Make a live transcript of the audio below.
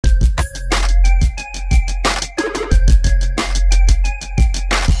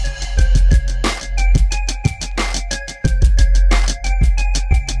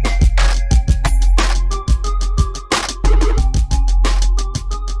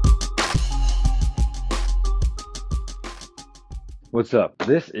What's up?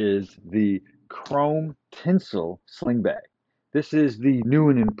 This is the Chrome Tinsel Sling Bag. This is the new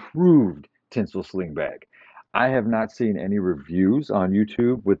and improved Tinsel Sling Bag. I have not seen any reviews on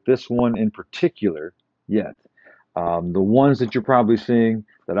YouTube with this one in particular yet. The ones that you're probably seeing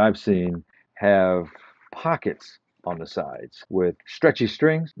that I've seen have pockets on the sides with stretchy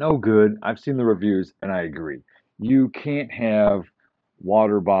strings. No good. I've seen the reviews and I agree. You can't have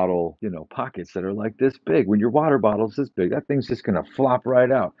water bottle, pockets that are like this big. When your water bottle's this big, that thing's just gonna flop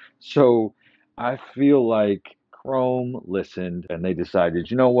right out. So I feel like Chrome listened and they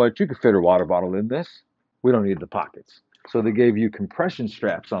decided, you know what, you could fit a water bottle in this. We don't need the pockets. So they gave you compression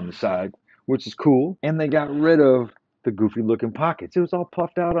straps on the side, which is cool. And they got rid of the goofy looking pockets. It was all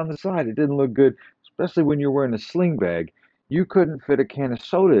puffed out on the side. It didn't look good, especially when you're wearing a sling bag. You couldn't fit a can of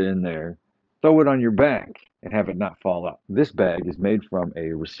soda in there, throw it on your back, and have it not fall out. This bag is made from a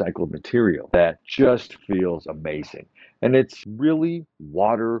recycled material that just feels amazing. And it's really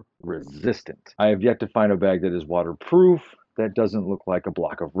water resistant. I have yet to find a bag that is waterproof that doesn't look like a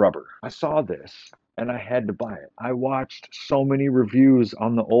block of rubber. I saw this and I had to buy it. I watched so many reviews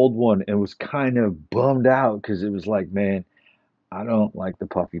on the old one and was kind of bummed out because it was like, man, I don't like the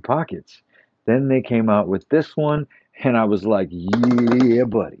puffy pockets. Then they came out with this one, and I was like, yeah,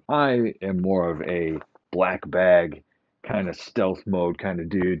 buddy. I am more of a black bag kind of stealth mode kind of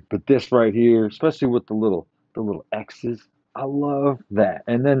dude. But this right here, especially with the little X's, I love that.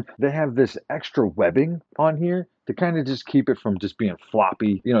 And then they have this extra webbing on here to kind of just keep it from just being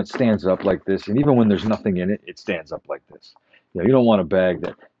floppy. It stands up like this, and even when there's nothing in it, it stands up like this. You don't want a bag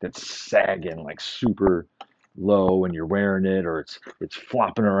that's sagging like super low when you're wearing it, or it's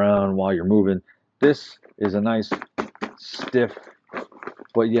flopping around while you're moving. This is a nice stiff,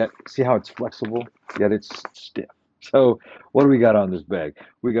 but yet see how it's flexible, yet it's stiff. So what do we got on this bag?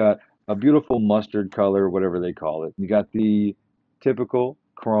 We got a beautiful mustard color, whatever they call it. You got the typical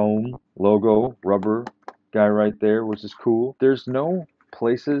chrome logo rubber guy right there, which is cool. There's no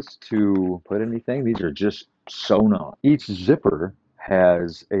places to put anything. These are just sewn on. Each zipper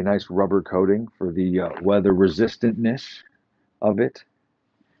has a nice rubber coating for the weather resistantness of it.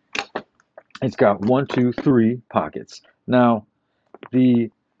 It's got 1, 2, 3 pockets. Now, the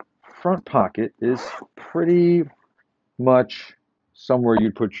front pocket is pretty much somewhere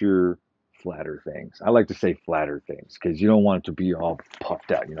you'd put your flatter things. I like to say flatter things because you don't want it to be all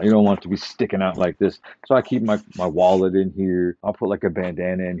puffed out. You don't want it to be sticking out like this. So I keep my wallet in here. I'll put like a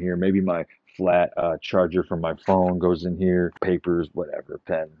bandana in here. Maybe my flat charger from my phone goes in here. Papers, whatever,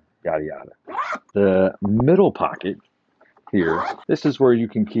 pen, yada yada. The middle pocket here, this is where you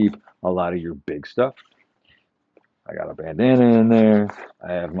can keep a lot of your big stuff. I got a bandana in there.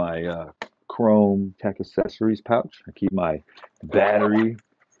 I have my chrome tech accessories pouch. I keep my battery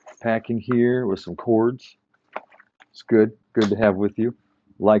pack in here with some cords. It's good to have with you.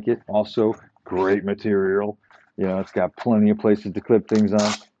 Like it. Also, great material. It's got plenty of places to clip things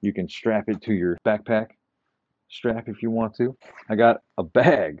on. You can strap it to your backpack strap if you want to. I got a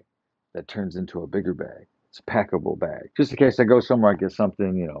bag that turns into a bigger bag. It's a packable bag. Just in case I go somewhere, I get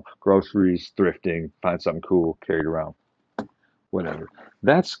something, groceries, thrifting, find something cool, carry it around, whatever.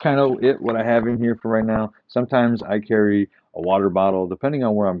 That's kind of what I have in here for right now. Sometimes I carry a water bottle. Depending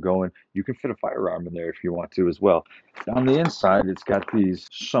on where I'm going, you can fit a firearm in there if you want to as well. On the inside, it's got these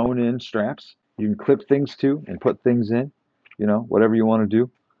sewn in straps. You can clip things to and put things in, whatever you want to do.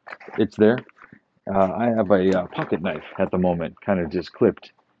 It's there. I have a pocket knife at the moment, kind of just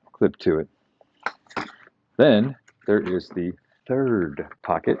clipped to it. Then there is the third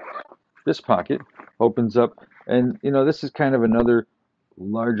pocket. This pocket opens up, and this is kind of another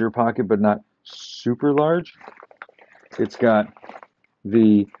larger pocket, but not super large. It's got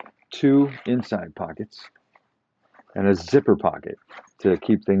the 2 inside pockets and a zipper pocket to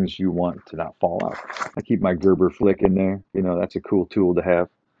keep things you want to not fall out. I keep my Gerber flick in there. That's a cool tool to have.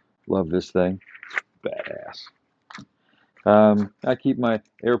 Love this thing. Badass. I keep my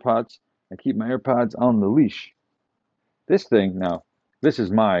AirPods. I keep my AirPods on the leash. This thing now, this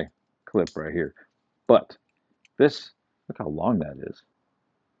is my clip right here. But this, look how long that is.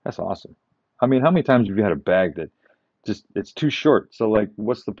 That's awesome. I mean, how many times have you had a bag that just it's too short? So like,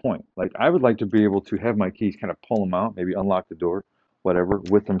 what's the point? Like, I would like to be able to have my keys kind of pull them out, maybe unlock the door, whatever,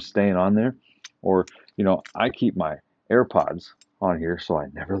 with them staying on there. Or, I keep my AirPods on here so I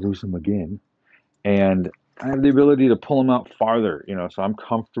never lose them again. And I have the ability to pull them out farther, so I'm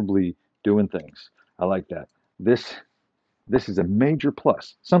comfortably doing things. I like that. This is a major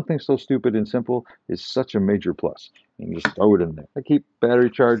plus. Something so stupid and simple is such a major plus. You can just throw it in there. I keep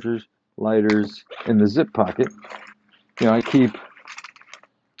battery chargers, lighters in the zip pocket. I keep a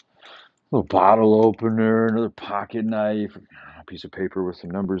little bottle opener, another pocket knife, piece of paper with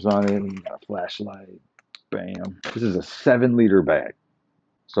some numbers on it, and a flashlight. Bam. This is a 7-liter bag.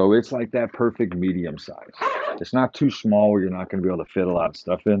 So it's like that perfect medium size. It's not too small where you're not going to be able to fit a lot of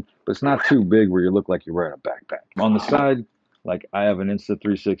stuff in, but it's not too big where you look like you're wearing a backpack. On the side, like I have an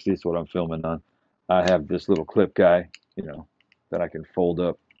Insta360, it's what I'm filming on. I have this little clip guy, you know, that I can fold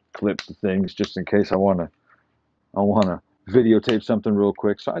up, clip the things just in case I want to videotape something real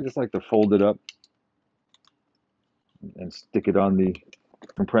quick. So I just like to fold it up and stick it on the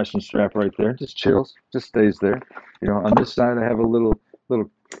compression strap right there. Just chills, just stays there. You know, on this side I have a little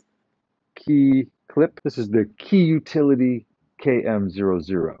key clip. This is the Key Utility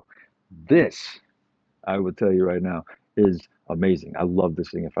KM00. This, I would tell you right now, is amazing. I love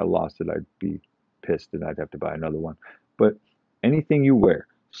this thing. If I lost it, I'd be pissed and I'd have to buy another one. But anything you wear,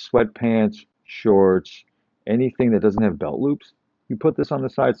 sweatpants, shorts, anything that doesn't have belt loops, you put this on the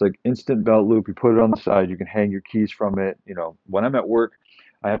side. It's like instant belt loop. You put it on the side. You can hang your keys from it. You know, when I'm at work,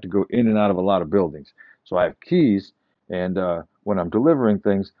 I have to go in and out of a lot of buildings. So I have keys, and when I'm delivering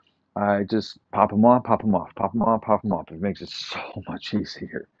things, I just pop them on, pop them off, pop them on, pop them off. It makes it so much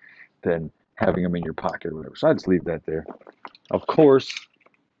easier than having them in your pocket or whatever. So I just leave that there. Of course,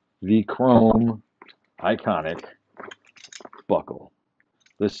 the chrome iconic buckle,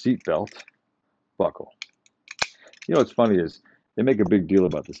 the seatbelt buckle. You know what's funny is they make a big deal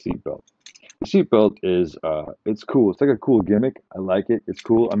about the seatbelt. The seatbelt is, it's cool. It's like a cool gimmick. I like it. It's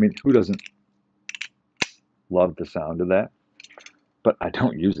cool. I mean, who doesn't love the sound of that? But I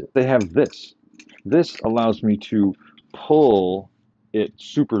don't use it. They have this. This allows me to pull it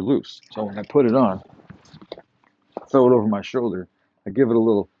super loose. So when I put it on, throw it over my shoulder, I give it a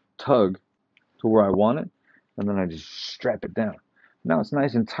little tug to where I want it, and then I just strap it down. Now it's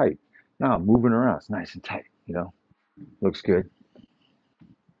nice and tight. Now I'm moving around. It's nice and tight, you know? Looks good.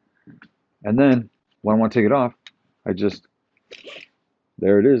 And then when I want to take it off, I just,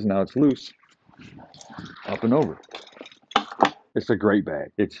 there it is. Now it's loose. Up and over. It's a great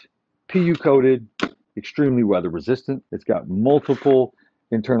bag. It's PU coated, extremely weather resistant. It's got multiple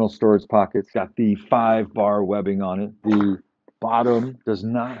internal storage pockets. It's got the 5-bar webbing on it. The bottom does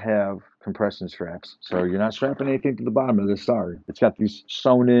not have compression straps, so you're not strapping anything to the bottom of this. Sorry. It's got these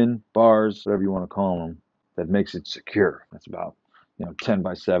sewn in bars, whatever you want to call them, that makes it secure. That's about, you know, 10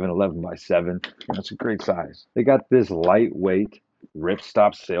 by 7, 11 by 7. You know, it's a great size. They got this lightweight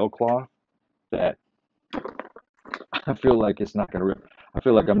ripstop sailcloth that I feel like it's not going to rip. I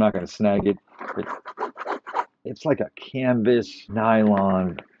feel like I'm not going to snag it. It's like a canvas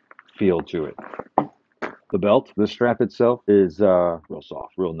nylon feel to it. The belt, the strap itself is real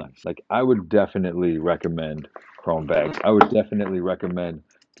soft, real nice. Like, I would definitely recommend chrome bags. I would definitely recommend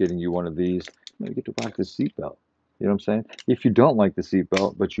getting you one of these. You get to rock the seatbelt. You know what I'm saying? If you don't like the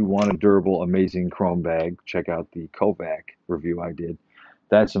seatbelt, but you want a durable, amazing chrome bag, check out the Kovac review I did.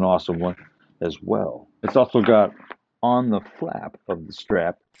 That's an awesome one as well. It's also got, on the flap of the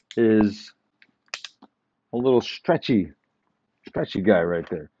strap is a little stretchy guy right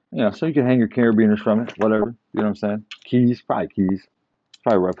there. You know, so you can hang your carabiners from it, whatever. You know what I'm saying? Keys, probably keys.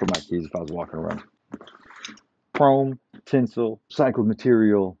 Probably where I put my keys if I was walking around. Chrome, tinsel, recycled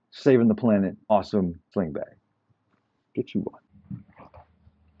material, saving the planet, awesome sling bag. Get you one.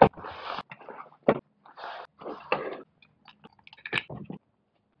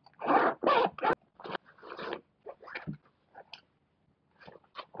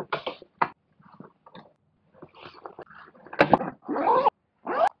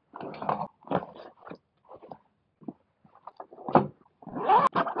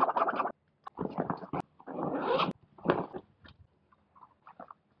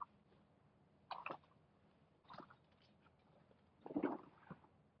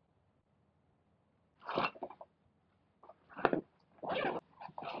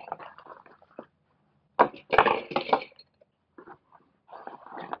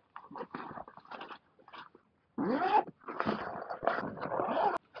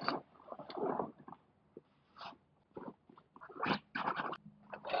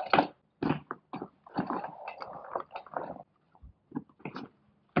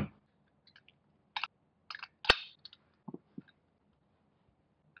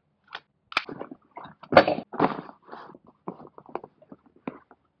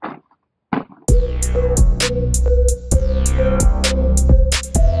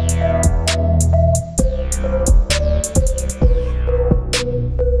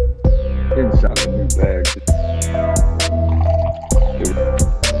 Inside the new bag.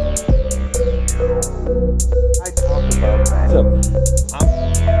 I talk about bags.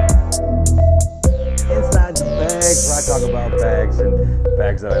 Inside the bags, where I talk about bags and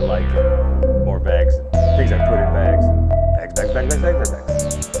bags that I like, and more bags, and things I put in bags, and bags, ACCESSORY Bags.